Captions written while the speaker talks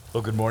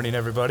Well, good morning,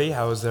 everybody.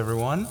 How is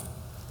everyone?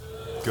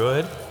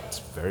 Good. It's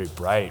very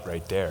bright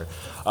right there.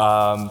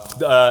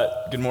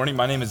 Good morning.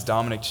 My name is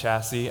Dominic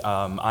Chassie.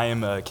 I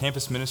am a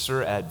campus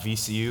minister at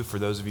VCU, for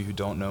those of you who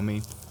don't know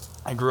me.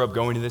 I grew up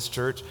going to this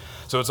church,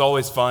 so it's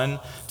always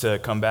fun to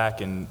come back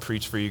and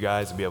preach for you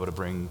guys and be able to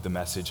bring the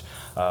message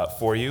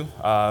for you.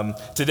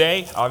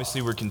 Today,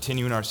 obviously, we're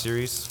continuing our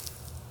series.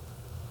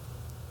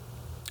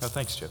 Oh,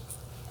 thanks, Chip.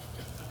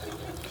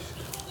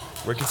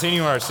 We're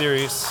continuing our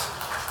series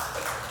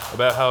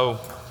about how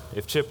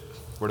if Chip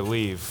were to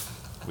leave,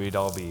 we'd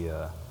all be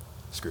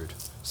screwed.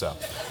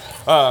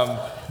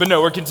 But no,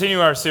 we're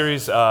continuing our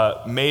series,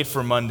 Made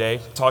for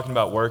Monday, talking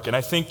about work. And I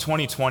think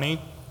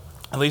 2020,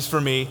 at least for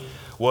me,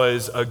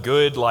 was a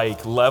good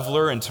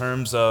leveler in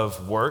terms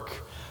of work.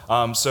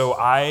 So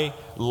I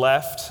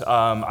left.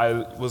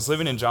 I was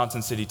living in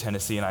Johnson City,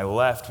 Tennessee, and I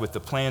left with the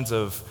plans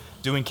of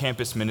doing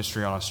campus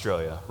ministry on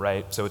Australia,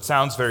 right? So it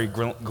sounds very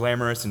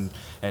glamorous and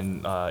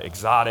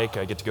exotic.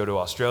 I get to go to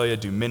Australia,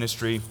 do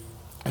ministry.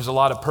 There's a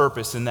lot of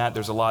purpose in that.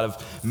 There's a lot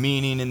of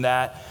meaning in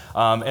that.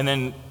 And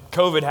then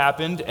COVID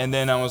happened, and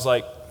then I was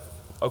like,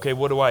 okay,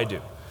 what do I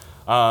do?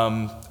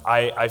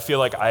 I feel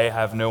like I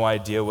have no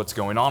idea what's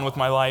going on with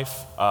my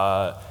life,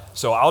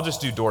 so I'll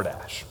just do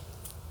DoorDash.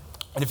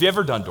 And if you've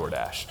ever done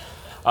DoorDash,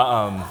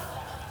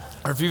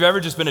 or if you've ever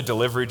just been a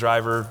delivery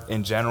driver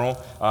in general,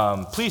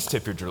 please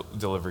tip your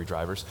delivery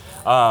drivers.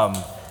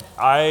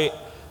 I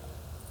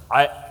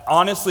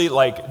honestly,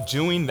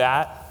 doing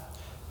that,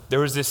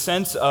 there was this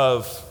sense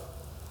of,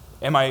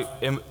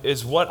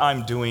 is what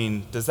I'm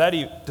doing, does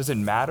it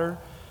matter?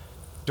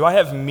 Do I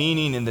have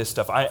meaning in this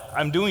stuff?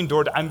 I'm doing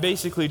DoorDash. I'm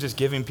basically just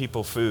giving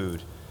people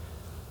food.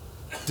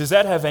 Does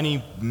that have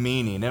any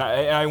meaning? And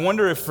I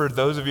wonder if for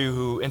those of you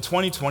who, in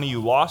 2020,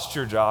 you lost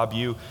your job,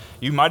 you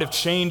might have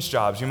changed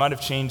jobs, you might have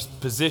changed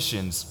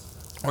positions,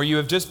 or you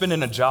have just been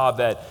in a job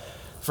that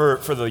for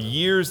the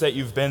years that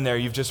you've been there,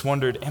 you've just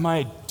wondered, am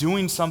I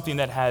doing something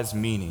that has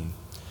meaning?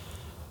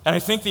 And I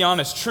think the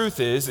honest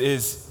truth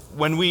is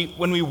when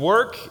we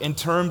work in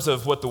terms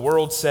of what the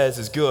world says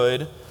is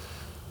good,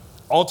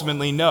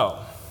 ultimately, no,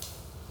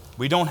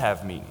 we don't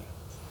have meaning.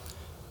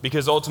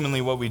 Because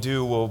ultimately what we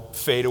do will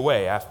fade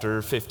away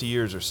after 50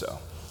 years or so.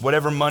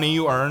 Whatever money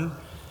you earn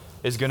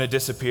is going to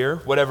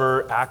disappear.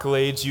 Whatever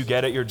accolades you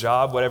get at your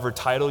job, whatever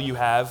title you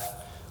have,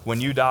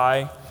 when you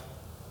die,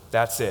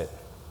 that's it.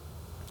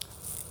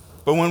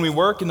 But when we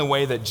work in the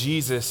way that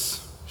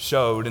Jesus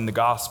showed in the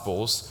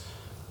Gospels,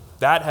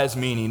 that has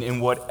meaning in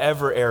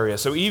whatever area.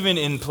 So even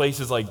in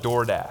places like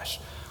DoorDash,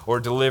 or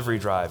delivery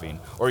driving,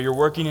 or you're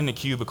working in a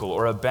cubicle,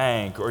 or a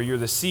bank, or you're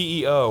the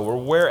CEO, or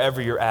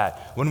wherever you're at,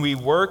 when we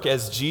work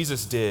as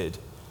Jesus did,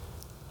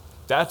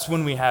 that's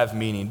when we have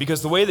meaning.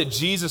 Because the way that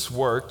Jesus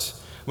worked,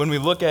 when we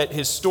look at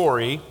his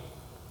story,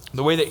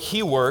 the way that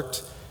he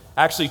worked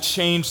actually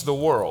changed the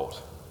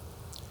world.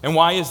 And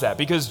why is that?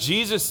 Because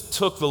Jesus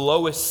took the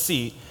lowest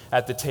seat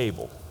at the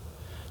table.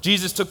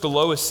 Jesus took the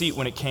lowest seat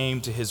when it came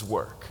to his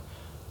work.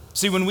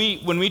 See, when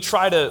we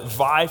try to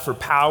vie for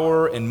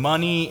power and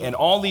money and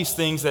all these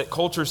things that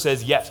culture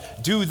says, yes,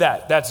 do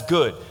that, that's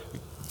good,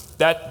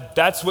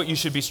 that's what you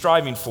should be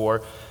striving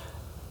for,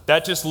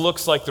 that just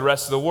looks like the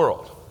rest of the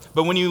world.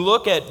 But when you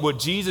look at what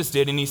Jesus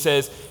did and he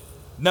says,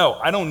 no,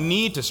 I don't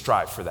need to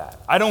strive for that.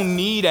 I don't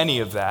need any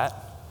of that.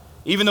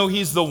 Even though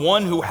he's the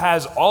one who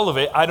has all of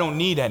it, I don't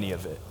need any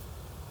of it.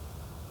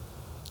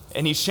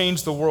 And he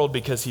changed the world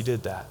because he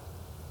did that.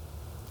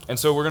 And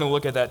so we're going to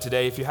look at that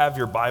today. If you have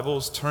your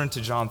Bibles, turn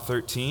to John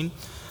 13.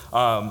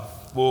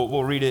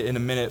 We'll read it in a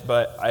minute,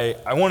 but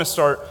I want to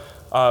start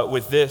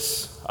with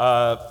this.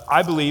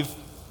 I believe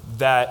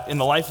that in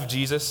the life of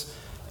Jesus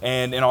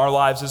and in our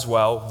lives as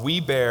well, we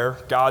bear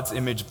God's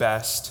image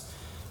best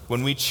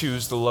when we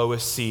choose the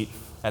lowest seat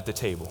at the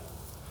table.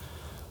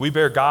 We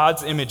bear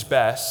God's image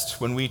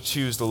best when we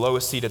choose the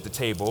lowest seat at the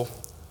table.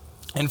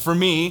 And for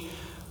me,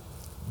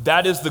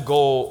 that is the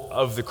goal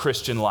of the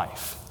Christian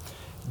life.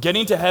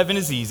 Getting to heaven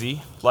is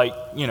easy,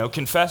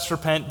 confess,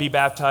 repent, be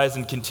baptized,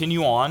 and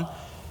continue on,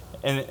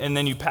 and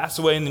then you pass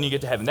away and then you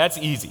get to heaven. That's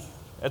easy.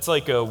 That's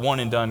like a one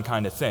and done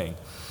kind of thing.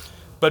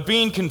 But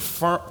being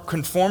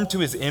conformed to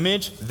his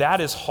image, that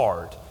is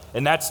hard,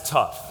 and that's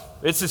tough.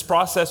 It's this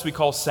process we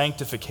call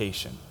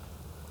sanctification.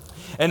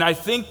 And I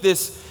think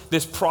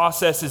this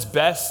process is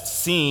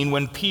best seen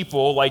when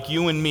people like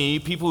you and me,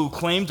 people who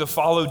claim to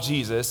follow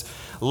Jesus,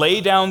 lay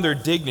down their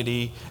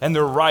dignity and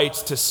their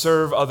rights to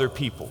serve other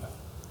people.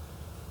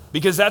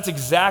 Because that's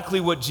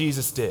exactly what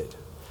Jesus did.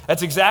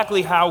 That's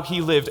exactly how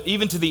he lived.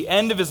 Even to the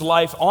end of his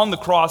life on the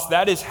cross,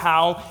 that is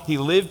how he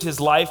lived his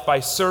life, by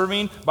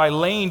serving, by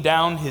laying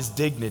down his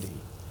dignity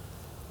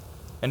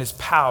and his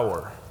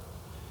power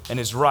and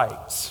his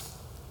rights.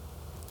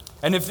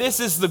 And if this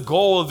is the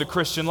goal of the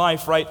Christian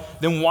life, right,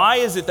 then why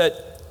is it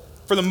that,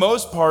 for the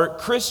most part,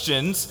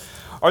 Christians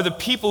are the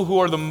people who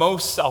are the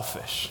most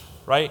selfish,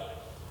 right?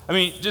 I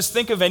mean, just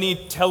think of any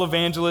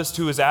televangelist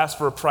who has asked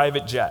for a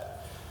private jet.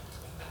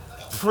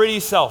 Pretty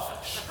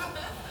selfish.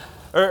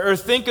 Or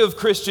think of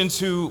Christians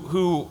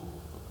who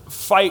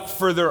fight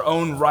for their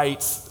own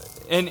rights.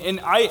 And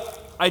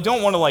I I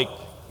don't want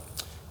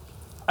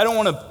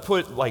to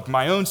put like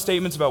my own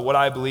statements about what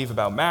I believe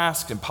about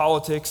masks and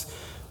politics,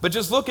 but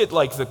just look at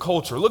like the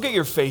culture. Look at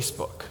your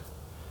Facebook.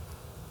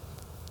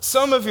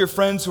 Some of your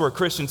friends who are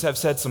Christians have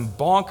said some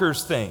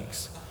bonkers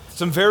things,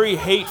 some very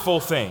hateful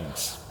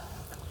things.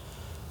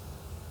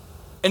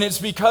 And it's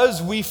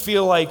because we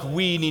feel like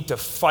we need to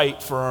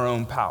fight for our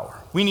own power.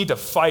 We need to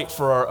fight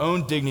for our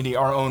own dignity,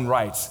 our own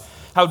rights.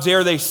 How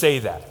dare they say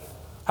that?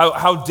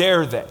 How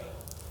dare they?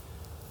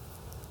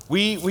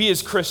 We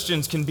as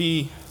Christians can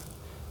be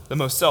the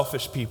most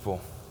selfish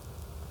people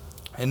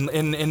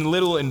in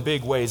little and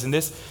big ways. And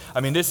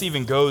this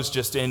even goes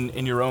just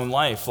in your own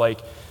life. Like,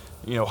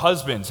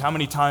 husbands, how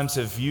many times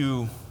have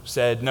you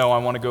said, no, I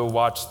want to go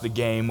watch the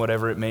game,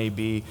 whatever it may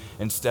be,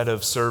 instead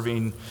of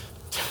serving?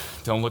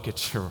 Don't look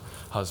at your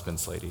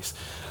husbands, ladies.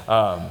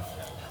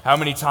 How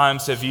many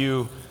times have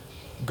you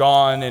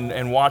gone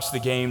and watched the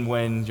game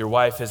when your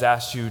wife has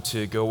asked you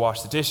to go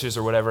wash the dishes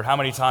or whatever? How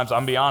many times,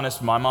 I'm be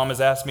honest, my mom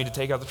has asked me to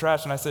take out the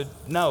trash and I said,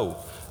 no,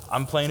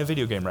 I'm playing a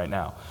video game right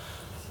now.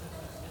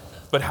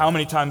 But how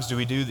many times do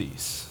we do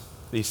these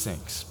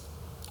things?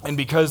 And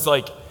because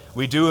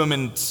we do them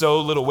in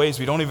so little ways,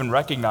 we don't even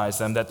recognize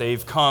them, that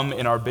they've come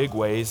in our big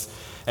ways,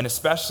 and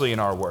especially in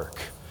our work,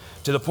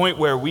 to the point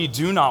where we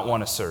do not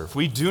want to serve.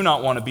 We do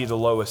not want to be the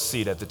lowest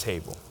seat at the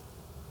table.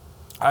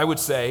 I would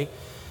say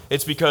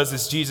it's because,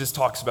 as Jesus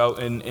talks about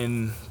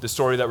in the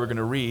story that we're going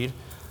to read,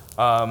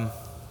 that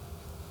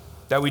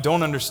we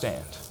don't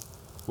understand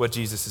what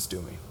Jesus is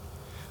doing.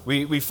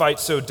 We fight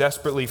so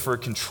desperately for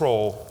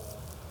control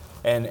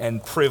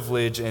and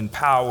privilege and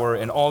power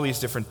and all these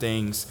different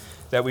things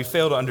that we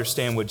fail to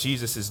understand what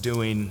Jesus is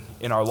doing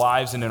in our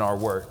lives and in our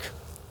work.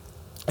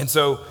 And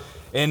so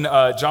in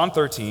John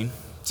 13,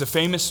 it's a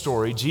famous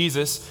story.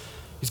 Jesus,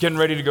 he's getting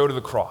ready to go to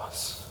the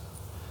cross.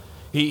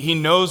 He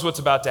knows what's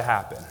about to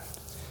happen.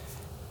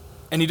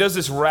 And he does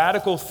this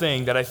radical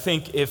thing that I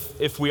think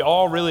if we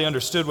all really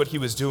understood what he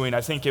was doing, I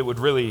think it would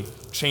really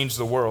change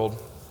the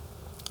world.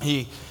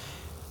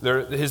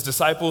 His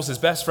disciples, his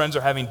best friends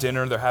are having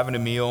dinner, they're having a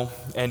meal,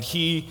 and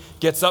he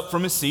gets up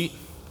from his seat,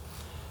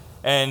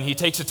 and he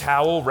takes a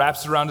towel,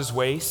 wraps it around his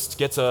waist,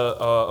 gets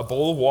a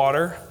bowl of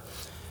water,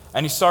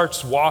 and he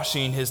starts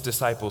washing his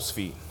disciples'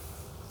 feet.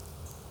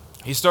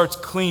 He starts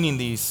cleaning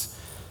these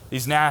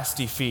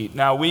nasty feet.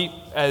 Now, we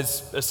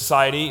as a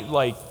society,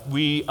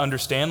 we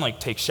understand,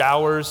 take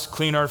showers,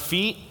 clean our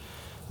feet.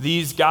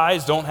 These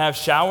guys don't have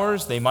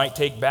showers. They might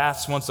take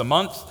baths once a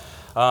month,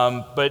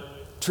 but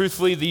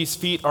truthfully, these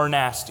feet are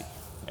nasty.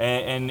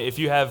 And if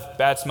you have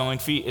bad-smelling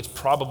feet, it's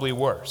probably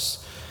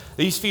worse.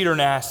 These feet are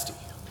nasty.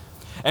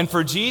 And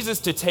for Jesus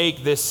to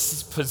take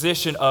this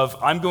position of,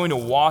 I'm going to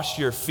wash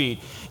your feet,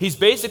 he's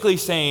basically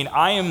saying,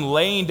 I am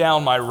laying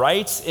down my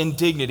rights and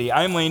dignity.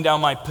 I am laying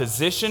down my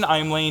position. I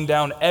am laying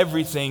down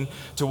everything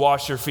to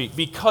wash your feet.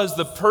 Because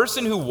the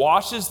person who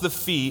washes the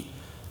feet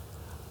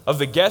of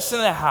the guests in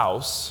the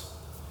house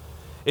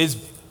is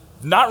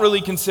not really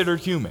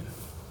considered human.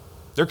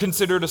 They're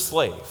considered a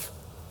slave.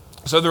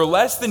 So they're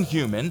less than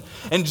human,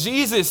 and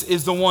Jesus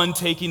is the one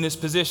taking this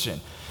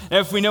position. Now,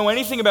 if we know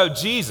anything about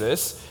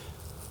Jesus,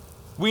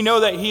 we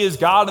know that he is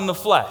God in the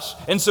flesh.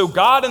 And so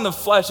God in the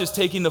flesh is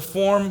taking the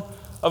form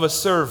of a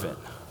servant.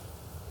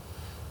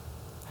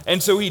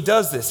 And so he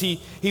does this.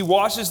 He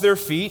washes their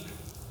feet.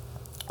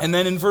 And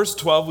then in verse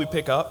 12 we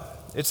pick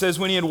up. It says,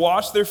 when he had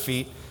washed their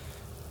feet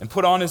and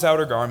put on his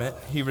outer garment,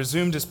 he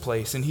resumed his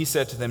place. And he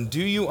said to them,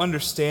 do you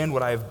understand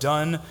what I have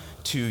done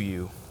to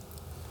you?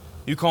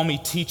 You call me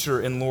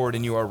teacher and Lord,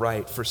 and you are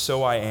right, for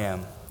so I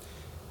am.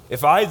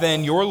 If I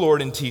then, your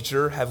Lord and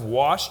teacher, have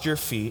washed your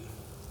feet,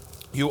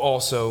 you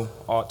also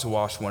ought to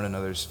wash one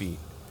another's feet.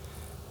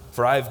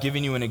 For I have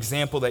given you an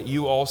example that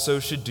you also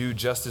should do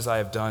just as I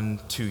have done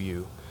to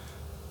you.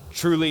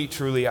 Truly,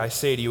 truly, I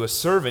say to you, a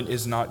servant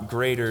is not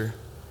greater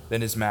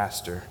than his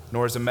master,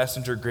 nor is a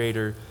messenger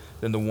greater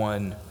than the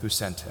one who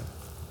sent him.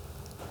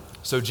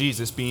 So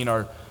Jesus, being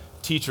our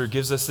teacher,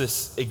 gives us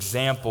this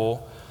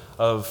example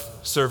of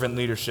servant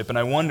leadership. And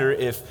I wonder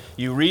if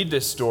you read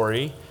this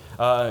story,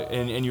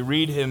 and you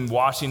read him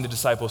washing the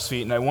disciples'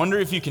 feet, and I wonder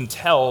if you can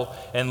tell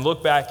and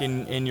look back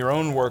in your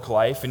own work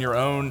life, in your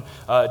own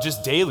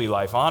just daily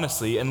life,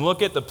 honestly, and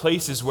look at the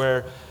places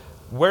where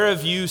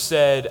have you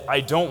said, I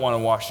don't want to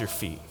wash your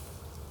feet,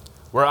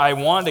 where I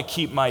want to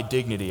keep my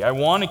dignity, I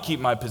want to keep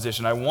my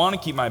position, I want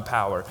to keep my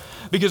power.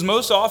 Because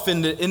most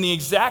often, in the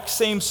exact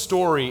same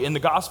story in the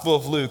Gospel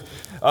of Luke,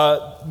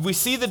 we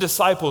see the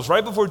disciples,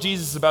 right before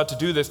Jesus is about to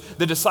do this,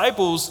 the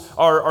disciples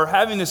are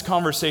having this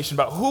conversation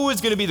about who is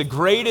going to be the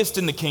greatest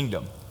in the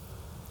kingdom.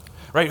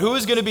 Right? Who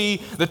is going to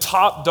be the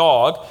top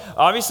dog?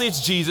 Obviously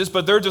it's Jesus,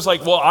 but they're just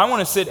like, well, I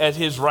want to sit at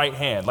his right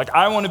hand.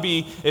 I want to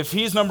be, if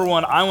he's number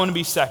one, I want to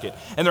be second.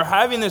 And they're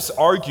having this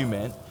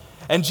argument,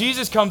 and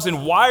Jesus comes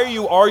in, why are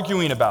you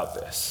arguing about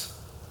this?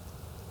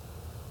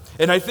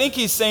 And I think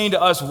he's saying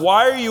to us,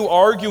 why are you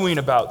arguing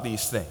about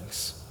these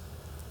things?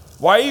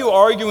 Why are you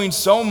arguing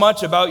so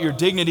much about your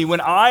dignity when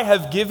I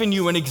have given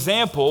you an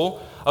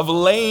example of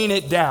laying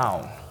it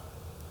down,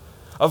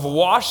 of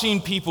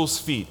washing people's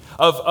feet,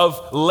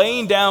 of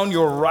laying down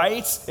your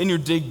rights and your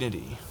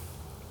dignity.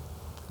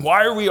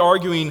 Why are we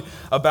arguing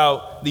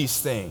about these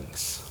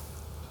things?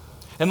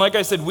 And like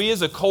I said, we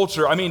as a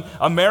culture,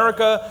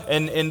 America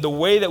and the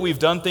way that we've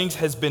done things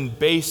has been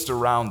based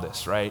around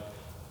this, right?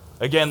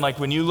 Again, like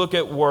when you look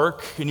at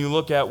work and you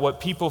look at what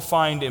people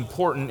find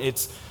important,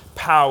 it's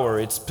power,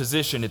 it's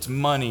position, it's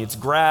money, it's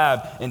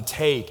grab and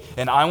take.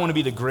 And I want to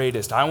be the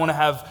greatest. I want to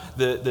have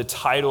the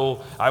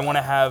title. I want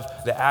to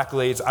have the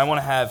accolades. I want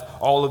to have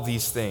all of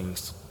these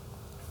things.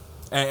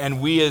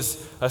 And we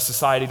as a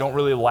society don't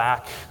really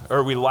lack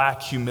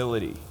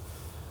humility.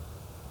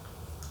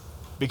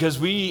 Because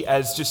we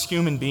as just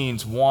human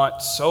beings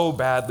want so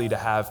badly to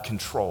have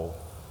control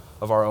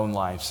of our own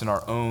lives and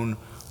our own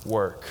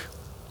work.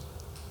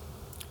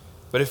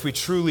 But if we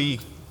truly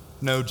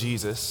know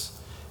Jesus,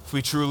 if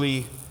we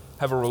truly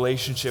have a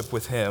relationship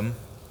with him,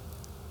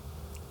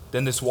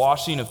 then this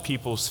washing of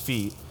people's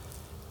feet,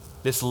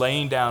 this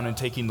laying down and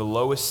taking the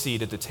lowest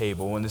seat at the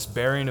table, and this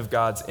bearing of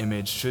God's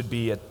image should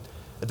be at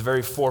the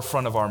very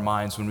forefront of our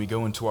minds when we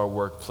go into our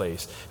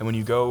workplace and when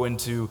you go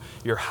into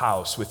your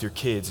house with your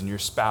kids and your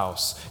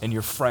spouse and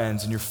your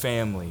friends and your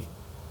family.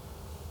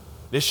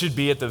 This should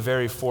be at the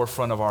very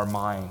forefront of our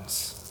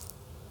minds.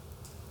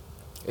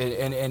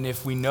 And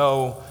if we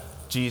know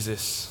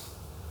Jesus,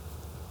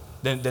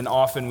 then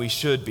often we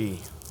should be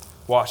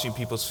washing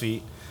people's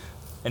feet.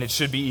 And it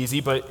should be easy,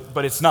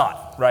 but it's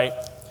not, right?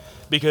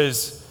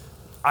 Because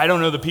I don't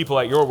know the people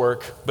at your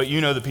work, but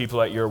you know the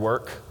people at your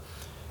work.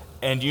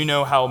 And you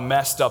know how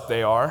messed up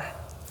they are,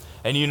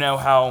 and you know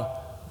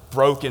how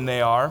broken they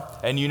are,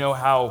 and you know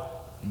how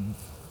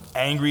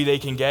angry they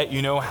can get,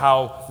 you know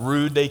how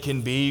rude they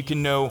can be, you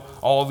can know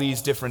all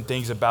these different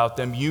things about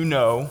them. You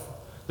know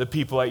the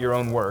people at your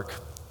own work.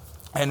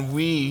 And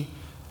we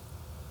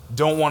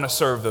don't want to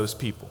serve those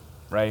people,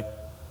 right?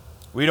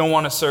 We don't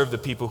want to serve the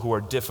people who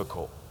are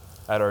difficult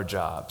at our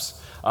jobs.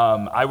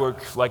 I work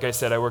at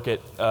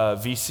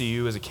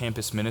VCU as a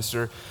campus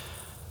minister.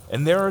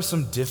 And there are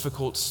some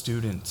difficult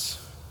students.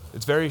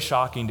 It's very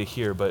shocking to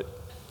hear, but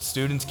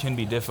students can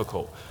be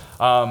difficult.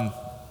 But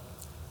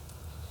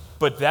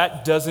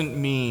that doesn't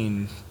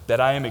mean that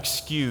I am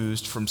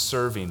excused from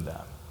serving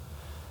them.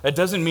 That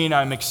doesn't mean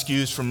I'm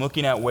excused from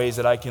looking at ways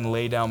that I can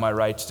lay down my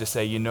rights to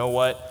say, you know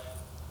what,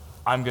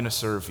 I'm going to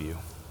serve you.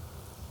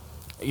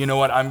 You know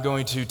what, I'm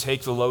going to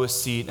take the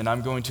lowest seat and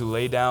I'm going to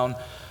lay down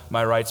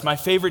my rights. My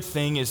favorite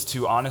thing is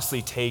to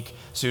honestly take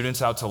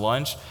students out to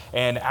lunch,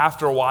 and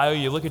after a while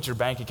you look at your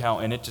bank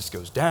account and it just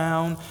goes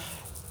down.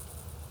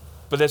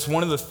 But that's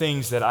one of the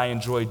things that I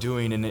enjoy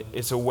doing, and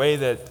it's a way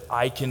that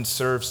I can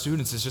serve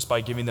students is just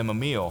by giving them a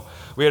meal.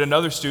 We had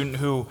another student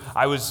who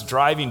I was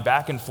driving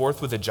back and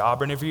forth with a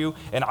job interview,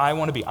 and I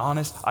want to be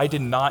honest, I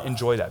did not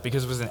enjoy that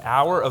because it was an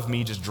hour of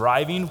me just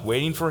driving,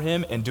 waiting for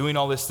him, and doing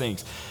all these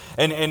things.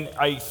 And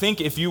I think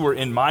if you were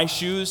in my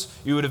shoes,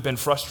 you would have been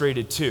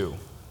frustrated too.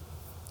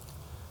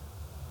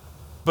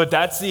 But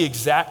that's the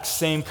exact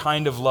same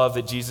kind of love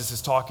that Jesus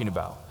is talking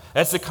about.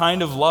 That's the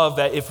kind of love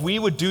that if we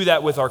would do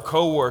that with our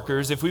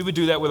coworkers, if we would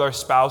do that with our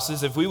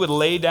spouses, if we would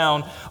lay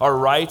down our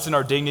rights and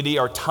our dignity,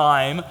 our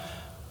time,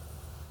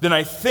 then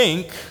I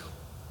think,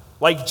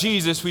 like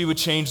Jesus, we would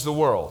change the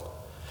world.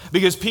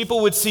 Because people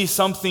would see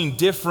something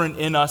different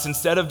in us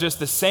instead of just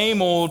the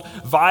same old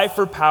vie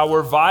for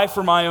power, vie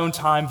for my own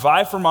time,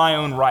 vie for my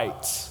own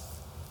rights.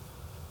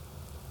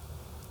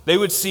 They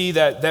would see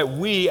that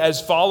we,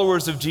 as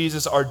followers of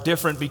Jesus, are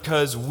different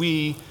because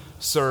we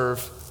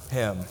serve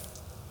him.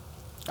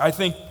 I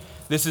think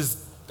this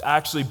is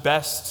actually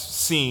best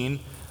seen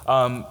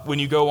when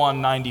you go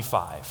on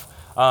 95.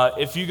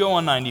 If you go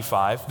on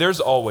 95,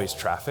 there's always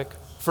traffic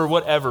for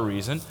whatever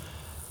reason.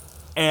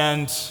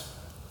 And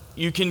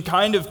you can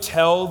kind of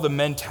tell the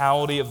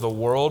mentality of the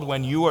world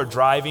when you are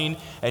driving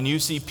and you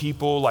see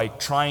people like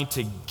trying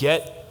to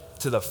get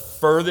to the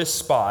furthest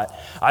spot.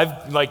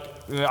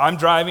 I'm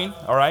driving,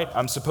 all right?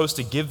 I'm supposed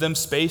to give them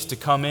space to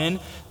come in.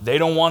 They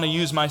don't want to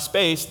use my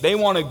space. They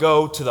want to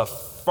go to the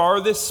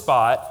farthest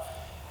spot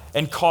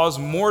and cause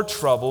more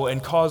trouble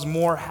and cause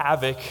more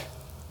havoc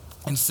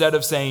instead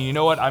of saying, you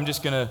know what, I'm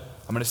going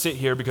to sit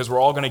here because we're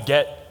all going to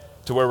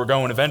get to where we're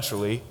going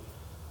eventually.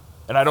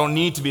 And I don't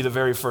need to be the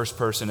very first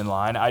person in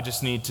line. I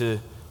just need to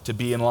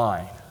be in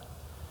line.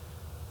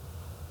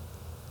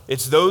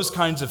 It's those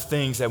kinds of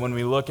things that when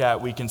we look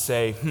at, we can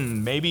say,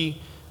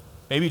 maybe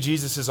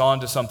Jesus is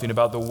on to something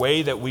about the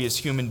way that we as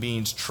human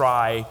beings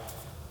try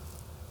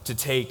to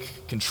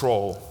take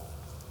control,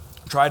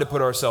 try to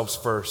put ourselves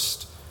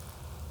first.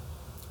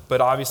 But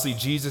obviously,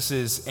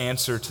 Jesus'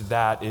 answer to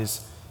that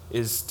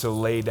is to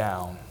lay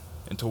down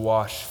and to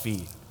wash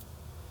feet.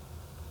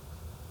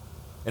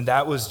 And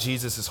that was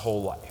Jesus'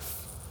 whole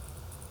life.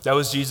 That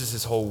was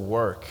Jesus' whole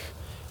work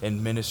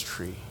and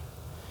ministry.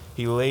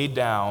 He laid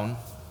down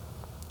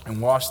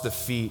and washed the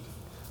feet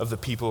of the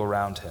people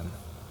around him.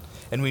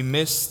 And we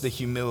miss the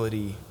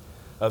humility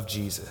of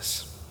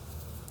Jesus.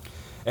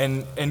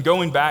 And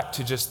going back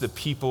to just the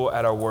people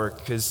at our work,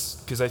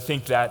 because I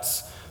think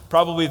that's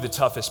probably the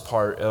toughest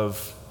part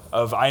of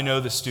I know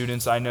the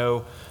students, I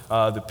know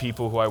the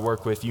people who I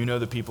work with, you know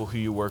the people who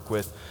you work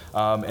with,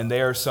 and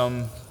they are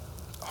some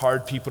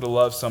hard people to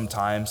love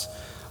sometimes.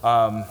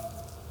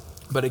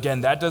 But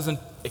again, that doesn't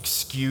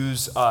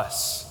excuse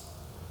us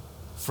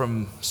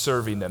from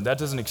serving them. That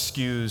doesn't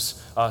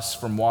excuse us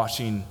from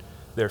washing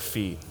their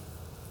feet.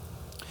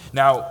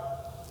 Now,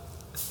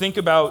 think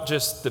about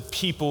just the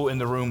people in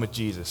the room with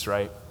Jesus,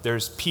 right?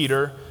 There's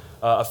Peter,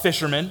 a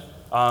fisherman,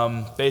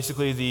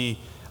 basically the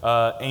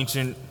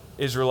ancient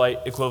Israelite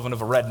equivalent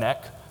of a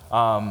redneck.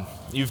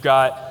 You've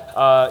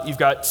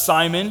got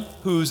Simon,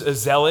 who's a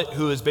zealot,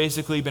 who has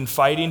basically been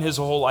fighting his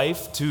whole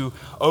life to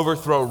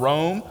overthrow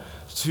Rome,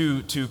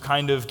 to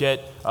kind of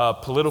get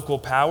political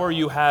power.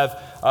 You have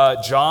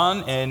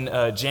John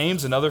and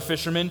James, another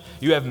fisherman.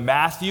 You have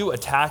Matthew, a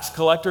tax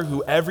collector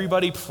who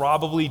everybody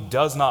probably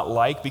does not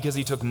like because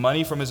he took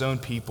money from his own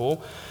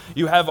people.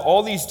 You have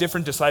all these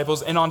different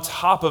disciples, and on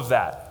top of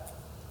that,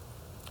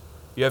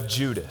 you have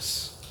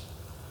Judas,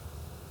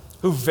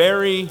 who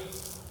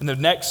in the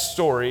next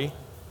story,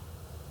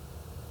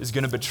 is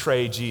going to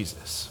betray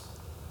Jesus.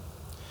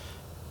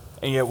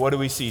 And yet, what do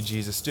we see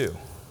Jesus do?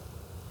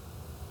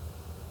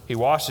 He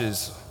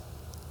washes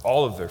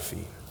all of their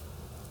feet,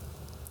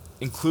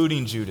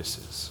 including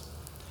Judas's,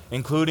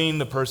 including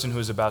the person who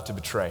is about to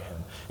betray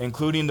him,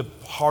 including the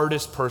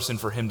hardest person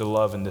for him to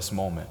love in this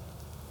moment.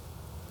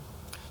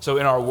 So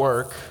in our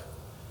work,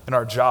 in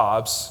our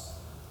jobs,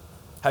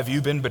 have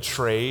you been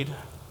betrayed?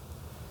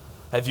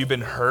 Have you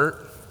been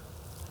hurt?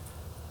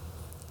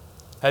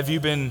 Have you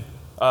been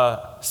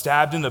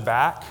stabbed in the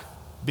back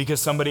because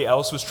somebody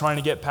else was trying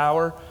to get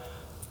power?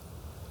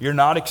 You're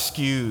not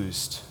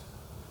excused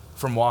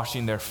from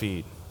washing their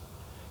feet.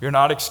 You're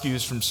not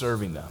excused from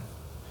serving them.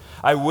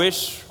 I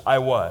wish I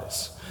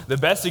was. The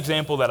best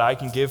example that I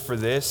can give for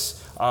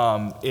this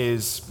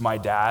is my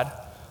dad,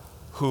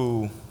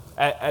 who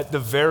at the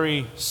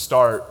very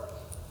start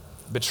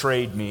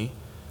betrayed me,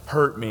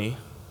 hurt me.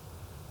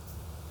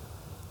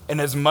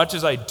 And as much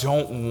as I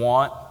don't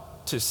want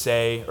to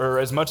say, or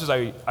as much as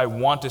I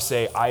want to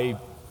say,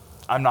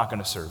 I'm not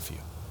going to serve you.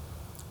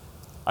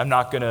 I'm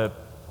not going to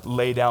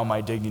lay down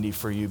my dignity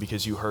for you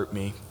because you hurt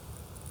me.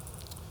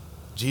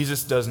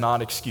 Jesus does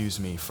not excuse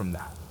me from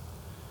that.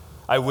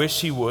 I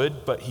wish he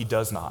would, but he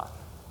does not.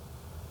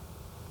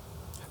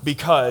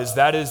 Because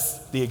that is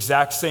the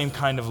exact same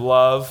kind of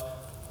love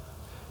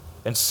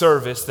and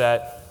service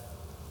that,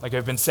 like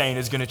I've been saying,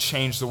 is going to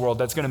change the world.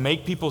 That's going to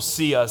make people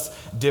see us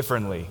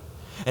differently.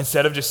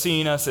 Instead of just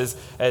seeing us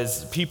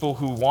as people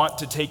who want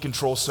to take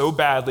control so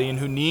badly and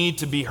who need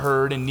to be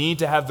heard and need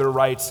to have their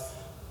rights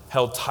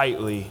held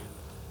tightly,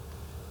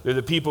 they're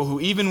the people who,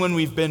 even when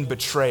we've been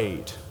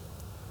betrayed,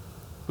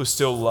 who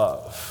still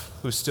love,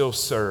 who still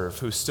serve,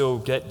 who still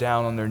get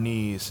down on their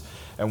knees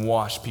and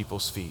wash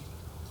people's feet.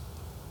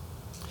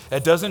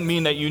 That doesn't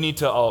mean that you need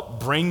to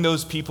bring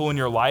those people in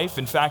your life.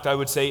 In fact, I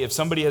would say if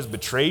somebody has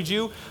betrayed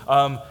you,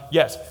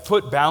 yes,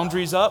 put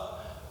boundaries up,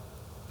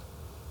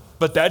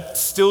 but that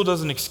still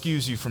doesn't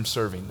excuse you from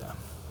serving them.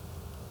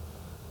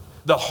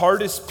 The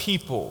hardest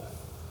people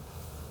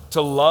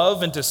to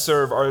love and to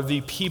serve are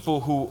the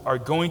people who are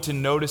going to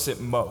notice it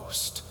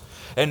most,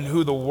 and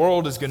who the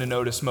world is going to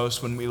notice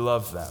most when we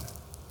love them.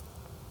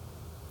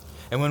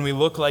 And when we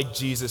look like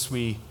Jesus,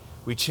 we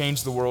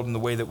change the world in the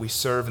way that we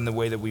serve, in the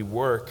way that we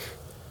work,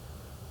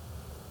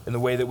 in the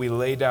way that we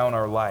lay down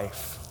our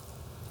life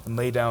and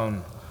lay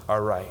down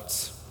our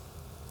rights.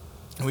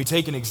 And we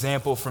take an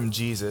example from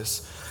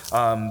Jesus.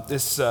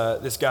 This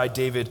guy,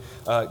 David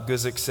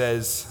Guzik,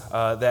 says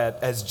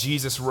that as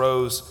Jesus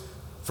rose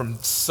from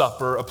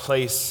supper, a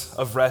place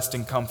of rest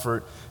and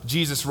comfort,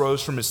 Jesus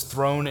rose from his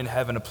throne in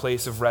heaven, a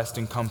place of rest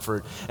and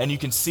comfort. And you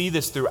can see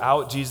this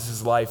throughout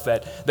Jesus' life,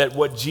 that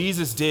what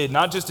Jesus did,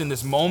 not just in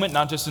this moment,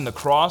 not just in the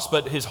cross,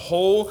 but his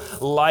whole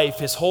life,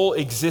 his whole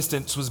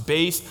existence was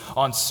based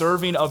on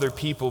serving other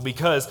people.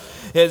 Because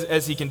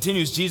as he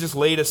continues, Jesus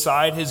laid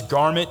aside his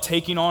garment,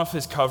 taking off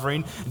his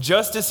covering,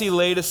 just as he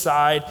laid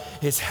aside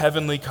his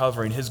heavenly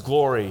covering, his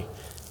glory.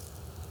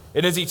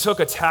 And as he took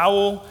a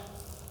towel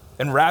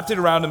and wrapped it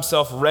around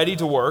himself, ready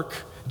to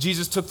work,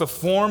 Jesus took the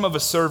form of a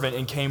servant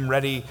and came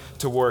ready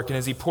to work. And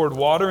as he poured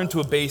water into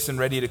a basin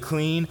ready to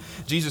clean,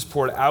 Jesus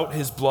poured out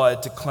his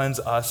blood to cleanse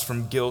us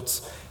from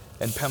guilt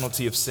and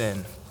penalty of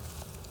sin.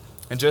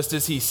 And just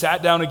as he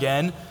sat down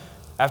again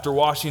after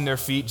washing their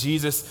feet,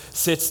 Jesus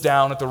sits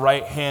down at the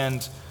right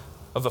hand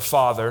of the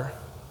Father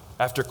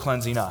after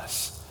cleansing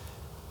us.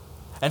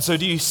 And so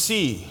do you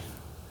see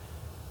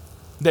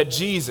that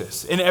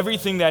Jesus, in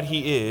everything that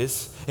he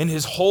is, in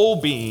his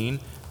whole being,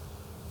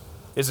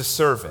 is a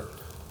servant?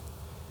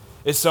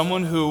 Is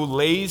someone who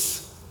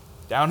lays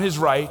down his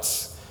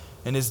rights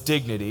and his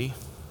dignity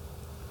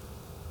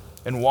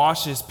and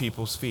washes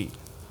people's feet.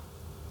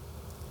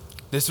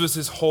 This was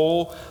his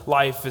whole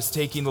life, is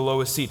taking the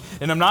lowest seat.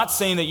 And I'm not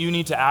saying that you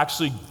need to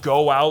actually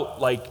go out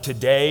like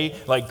today,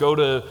 like go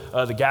to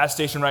the gas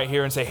station right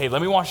here and say, hey,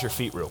 let me wash your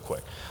feet real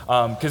quick.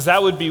 Because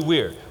that would be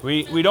weird.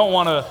 We don't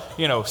want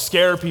to,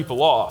 scare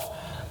people off.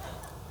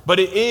 But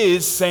it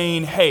is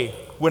saying, hey,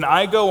 when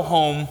I go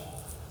home,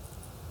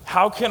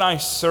 how can I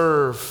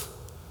serve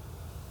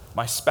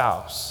my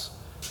spouse?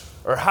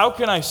 Or how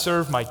can I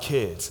serve my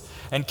kids?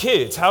 And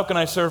kids, how can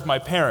I serve my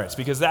parents?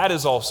 Because that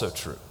is also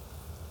true.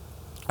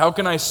 How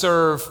can I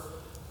serve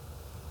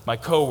my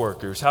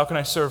coworkers? How can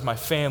I serve my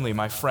family,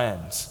 my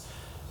friends?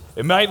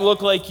 It might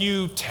look like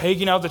you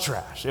taking out the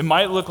trash. It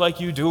might look like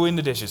you doing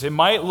the dishes. It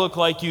might look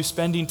like you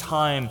spending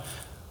time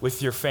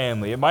with your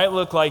family. It might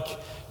look like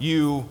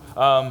you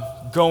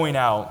going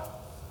out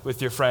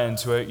with your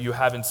friends who you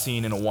haven't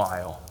seen in a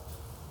while.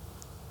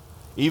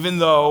 Even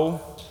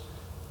though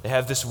they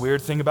have this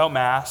weird thing about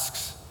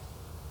masks,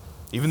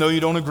 even though you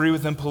don't agree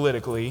with them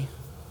politically,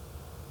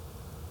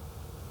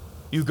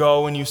 you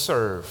go and you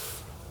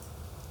serve.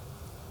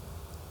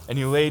 And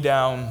you lay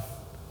down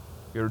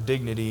your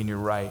dignity and your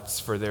rights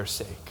for their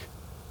sake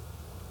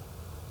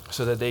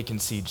so that they can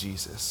see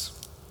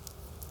Jesus.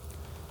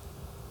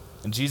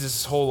 And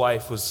Jesus' whole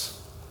life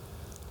was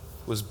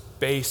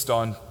based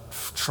on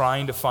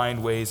trying to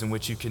find ways in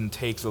which you can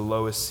take the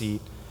lowest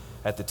seat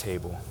at the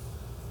table.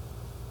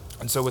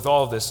 And so with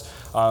all of this,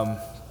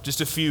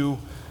 just a few,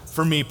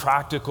 for me,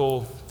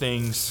 practical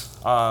things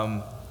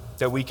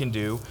that we can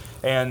do.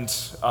 And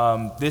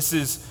this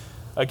is,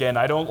 again,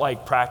 I don't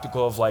like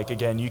practical of like,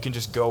 again, you can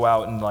just go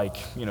out and like,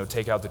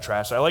 take out the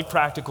trash. I like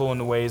practical in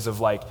the ways of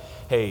like,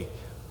 hey,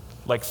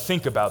 like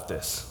think about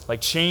this.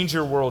 Like change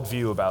your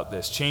worldview about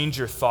this. Change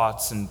your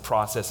thoughts and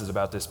processes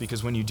about this,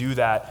 because when you do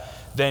that,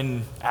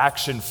 then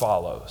action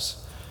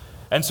follows.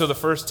 And so the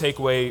first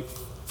takeaway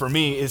for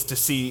me is to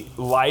see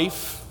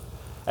life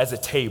as a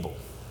table.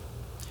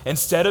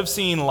 Instead of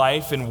seeing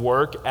life and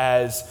work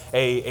as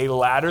a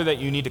ladder that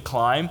you need to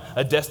climb,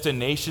 a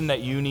destination that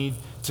you need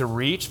to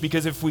reach,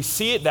 because if we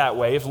see it that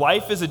way, if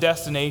life is a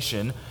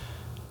destination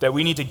that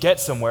we need to get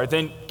somewhere,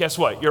 then guess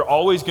what? You're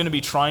always going to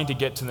be trying to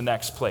get to the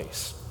next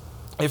place.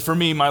 If for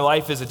me, my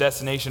life is a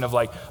destination of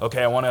like,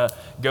 okay, I want to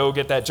go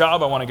get that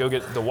job, I want to go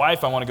get the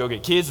wife, I want to go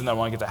get kids, and then I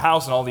want to get the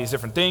house and all these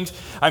different things,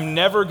 I'm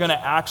never going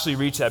to actually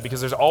reach that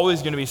because there's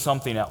always going to be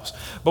something else.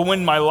 But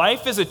when my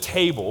life is a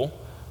table,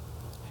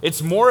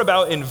 it's more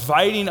about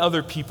inviting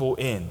other people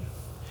in.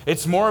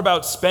 It's more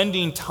about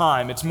spending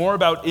time. It's more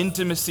about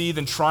intimacy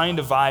than trying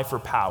to vie for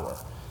power.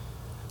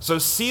 So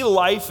see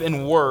life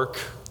and work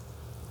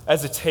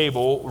as a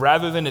table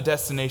rather than a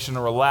destination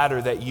or a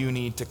ladder that you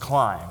need to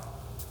climb.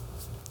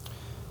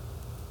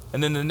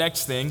 And then the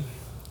next thing,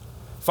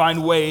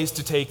 find ways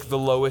to take the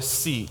lowest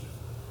seat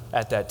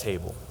at that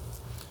table.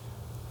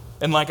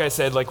 And like I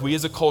said, like we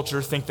as a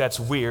culture think that's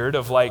weird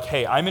of like,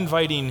 hey, I'm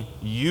inviting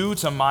you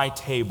to my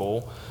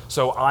table,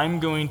 so I'm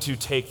going to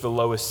take the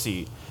lowest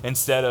seat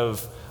instead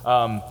of,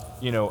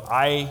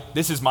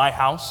 this is my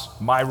house,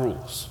 my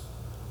rules.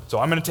 So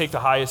I'm going to take the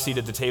highest seat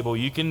at the table.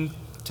 You can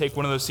take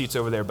one of those seats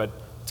over there, but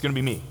it's going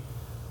to be me.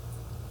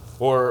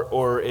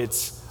 Or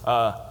it's,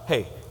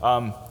 hey,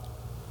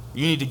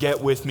 you need to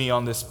get with me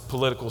on this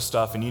political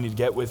stuff, and you need to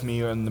get with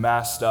me on the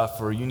mask stuff,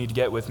 or you need to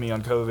get with me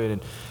on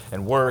COVID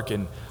and work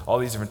and all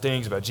these different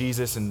things about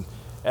Jesus and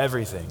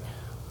everything.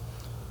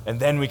 And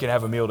then we can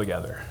have a meal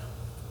together.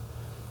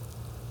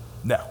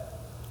 No.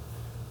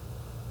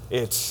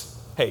 It's,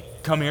 hey,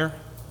 come here,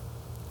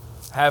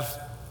 have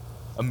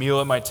a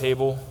meal at my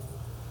table,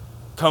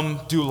 come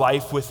do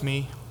life with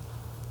me,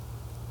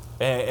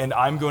 and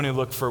I'm going to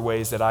look for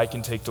ways that I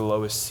can take the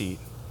lowest seat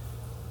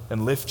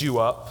and lift you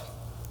up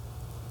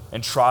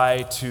and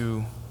try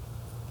to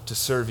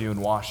serve you and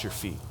wash your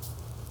feet.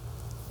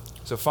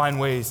 So find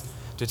ways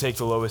to take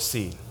the lowest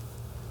seat.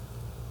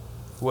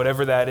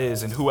 Whatever that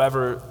is and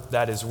whoever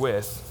that is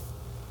with,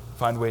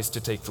 find ways to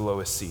take the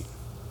lowest seat.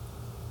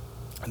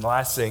 And the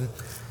last thing,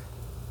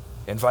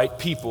 invite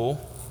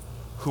people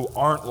who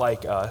aren't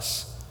like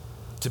us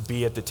to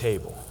be at the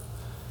table.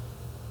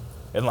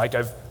 And like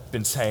I've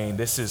been saying,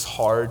 this is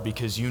hard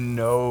because you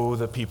know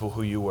the people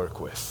who you work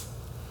with.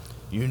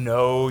 You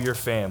know your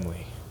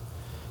family.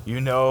 You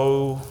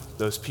know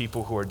those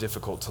people who are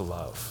difficult to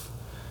love.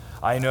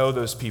 I know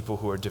those people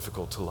who are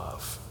difficult to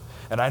love.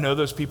 And I know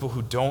those people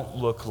who don't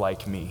look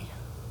like me.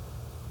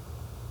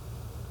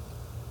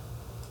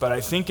 But I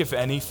think if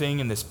anything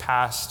in this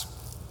past,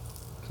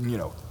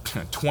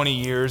 20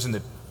 years and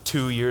the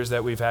 2 years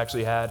that we've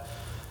actually had,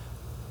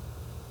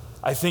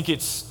 I think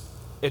it's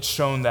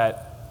shown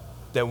that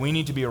we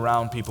need to be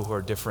around people who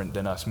are different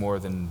than us more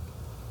than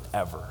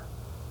ever.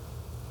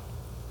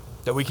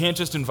 That we can't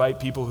just invite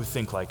people who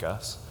think like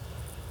us.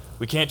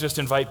 We can't just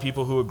invite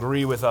people who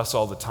agree with us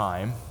all the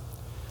time.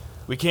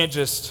 We can't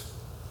just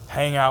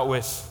hang out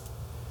with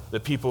the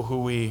people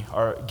who we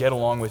get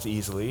along with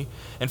easily.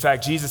 In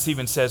fact, Jesus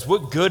even says,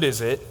 what good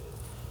is it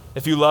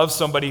if you love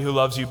somebody who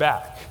loves you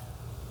back?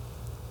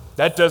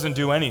 That doesn't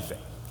do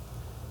anything.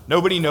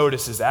 Nobody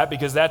notices that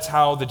because that's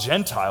how the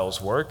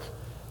Gentiles work.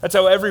 That's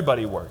how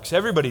everybody works.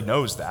 Everybody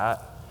knows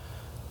that.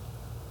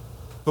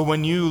 But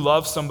when you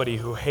love somebody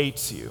who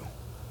hates you,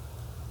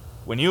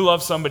 when you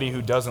love somebody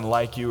who doesn't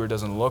like you or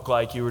doesn't look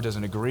like you or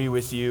doesn't agree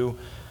with you,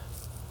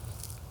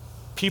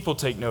 people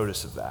take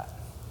notice of that.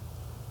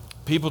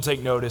 People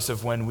take notice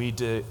of when we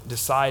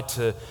decide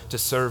to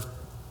serve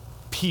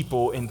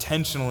people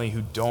intentionally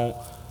who don't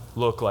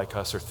look like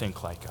us or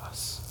think like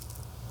us.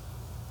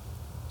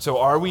 So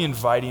are we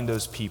inviting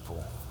those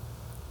people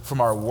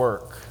from our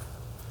work,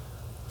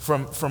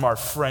 from our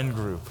friend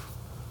group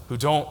who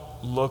don't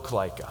look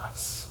like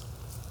us?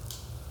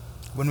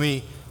 When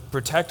we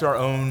protect our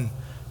own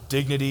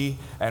dignity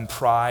and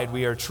pride,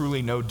 we are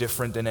truly no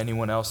different than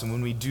anyone else. And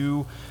when we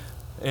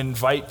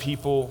invite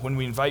people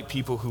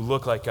who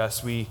look like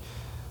us, we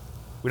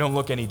don't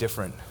look any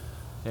different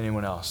than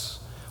anyone else.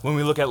 When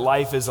we look at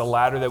life as a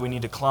ladder that we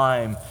need to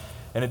climb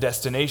and a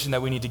destination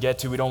that we need to get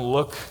to, we don't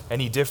look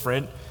any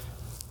different.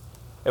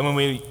 And when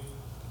we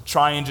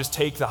try and just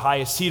take the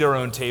highest seat at our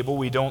own table,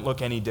 we don't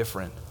look any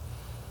different.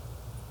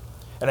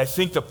 And I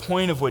think the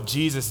point of what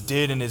Jesus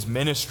did in his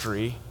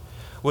ministry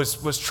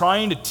was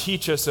trying to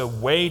teach us a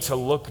way to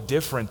look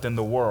different than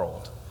the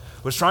world.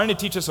 Was trying to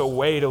teach us a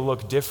way to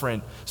look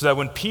different so that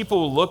when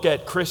people look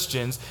at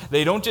Christians,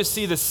 they don't just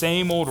see the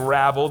same old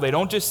rabble, they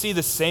don't just see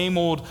the same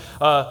old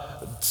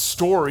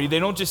story, they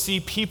don't just see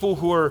people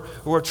who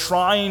are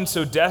trying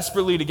so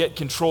desperately to get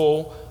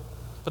control,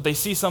 but they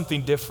see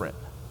something different.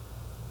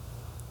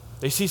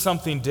 They see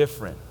something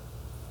different.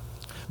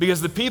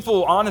 Because the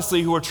people,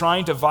 honestly, who are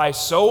trying to vie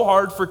so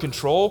hard for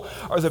control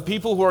are the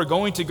people who are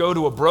going to go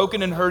to a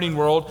broken and hurting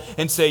world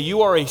and say,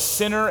 you are a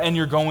sinner and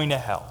you're going to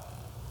hell.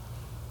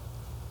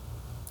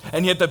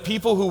 And yet the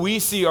people who we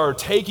see are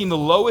taking the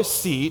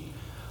lowest seat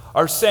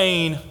are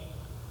saying,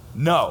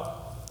 no.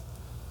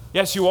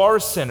 Yes, you are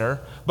a sinner,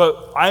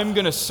 but I'm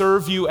going to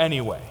serve you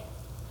anyway.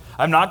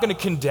 I'm not going to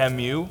condemn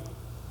you.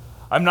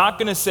 I'm not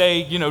going to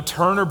say,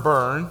 turn or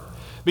burn,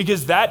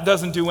 because that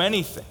doesn't do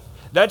anything.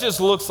 That just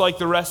looks like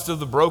the rest of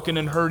the broken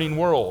and hurting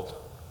world.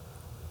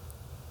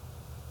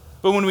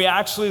 But when we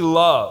actually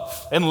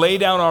love and lay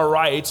down our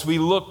rights, we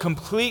look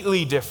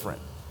completely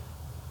different.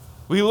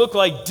 We look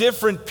like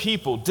different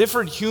people,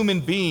 different human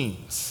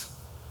beings,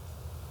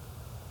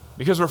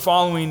 because we're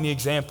following the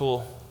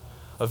example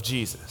of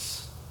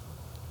Jesus.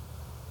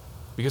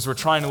 Because we're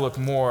trying to look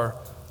more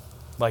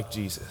like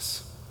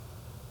Jesus.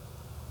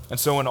 And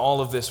so in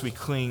all of this, we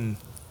cling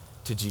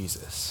to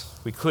Jesus.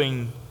 We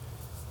cling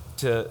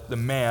to the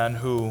man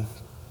who,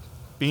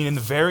 being in the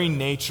very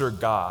nature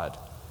God,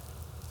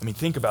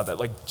 think about that.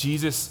 Like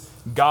Jesus,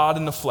 God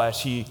in the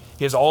flesh, he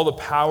has all the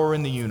power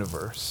in the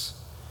universe.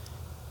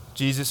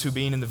 Jesus, who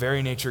being in the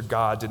very nature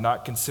God, did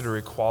not consider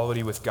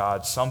equality with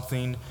God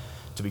something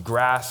to be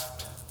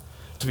grasped,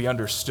 to be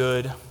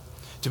understood,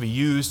 to be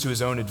used to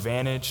his own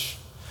advantage,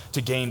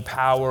 to gain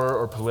power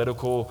or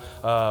political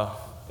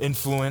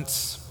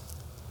influence.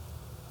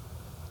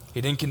 He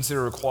didn't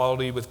consider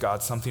equality with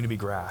God something to be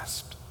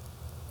grasped,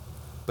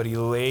 but he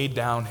laid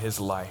down his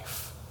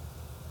life.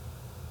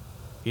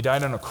 He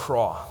died on a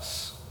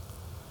cross,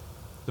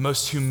 the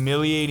most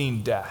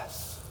humiliating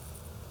death.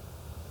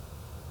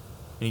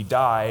 And he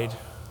died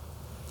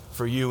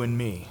for you and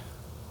me.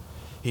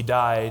 He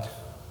died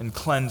and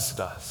cleansed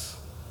us,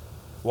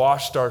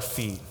 washed our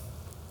feet.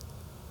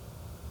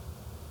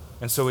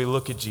 And so we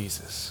look at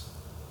Jesus.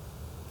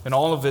 In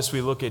all of this,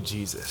 we look at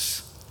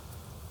Jesus.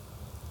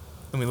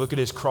 And we look at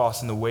his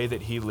cross and the way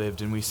that he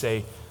lived, and we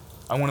say,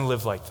 I want to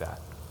live like that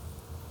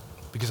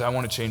because I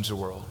want to change the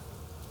world.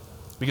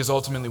 Because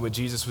ultimately what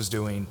Jesus was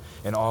doing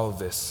in all of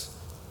this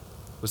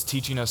was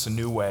teaching us a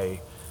new way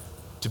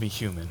to be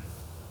human.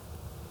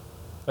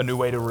 A new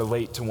way to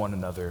relate to one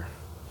another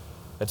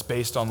that's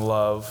based on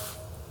love,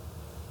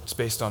 it's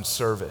based on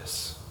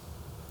service,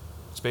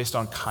 it's based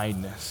on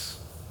kindness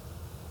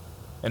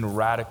and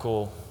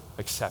radical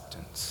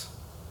acceptance.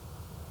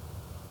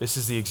 This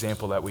is the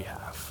example that we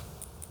have,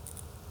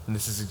 and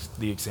this is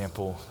the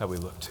example that we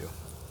look to.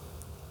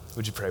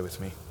 Would you pray with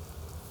me?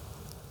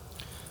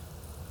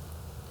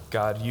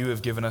 God, you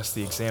have given us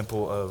the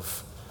example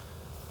of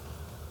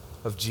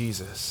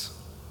Jesus.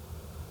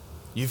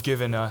 You've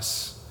given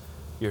us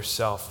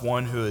yourself,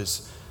 one who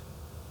is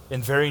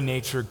in very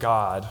nature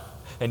God,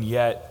 and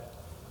yet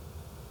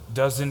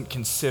doesn't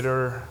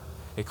consider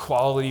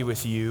equality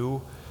with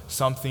you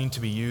something to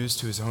be used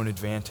to his own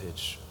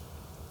advantage.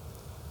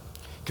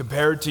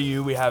 Compared to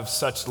you, we have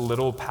such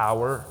little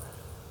power,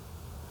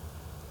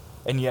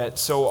 and yet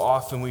so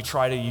often we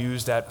try to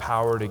use that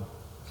power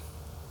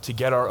to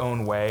get our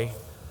own way,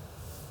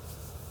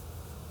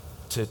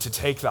 to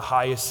take the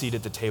highest seat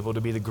at the table,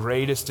 to be the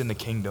greatest in the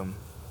kingdom.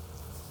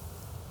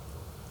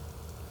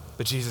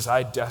 But Jesus,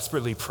 I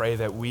desperately pray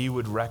that we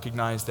would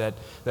recognize that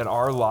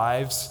our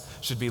lives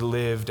should be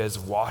lived as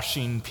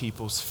washing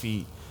people's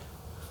feet,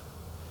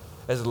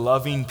 as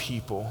loving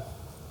people,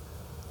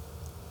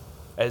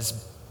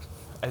 as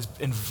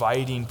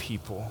inviting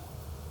people.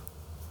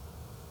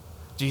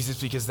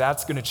 Jesus, because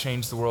that's going to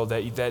change the world,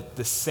 that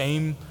the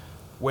same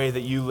way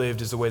that you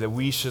lived is the way that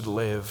we should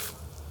live.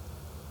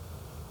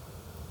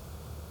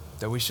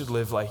 That we should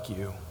live like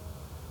you,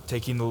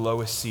 taking the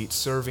lowest seat,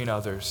 serving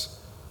others,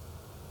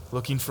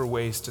 looking for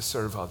ways to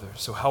serve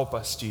others. So help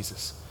us,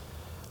 Jesus.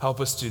 Help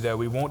us do that.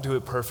 We won't do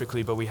it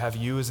perfectly, but we have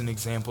you as an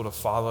example to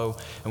follow,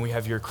 and we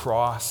have your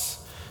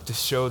cross to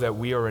show that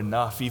we are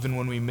enough, even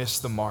when we miss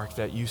the mark,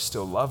 that you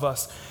still love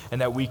us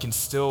and that we can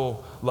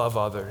still love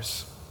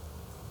others.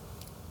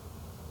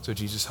 So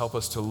Jesus, help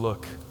us to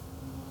look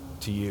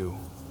to you.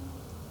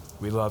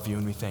 We love you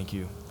and we thank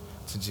you.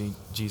 It's in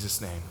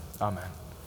Jesus' name. Amen.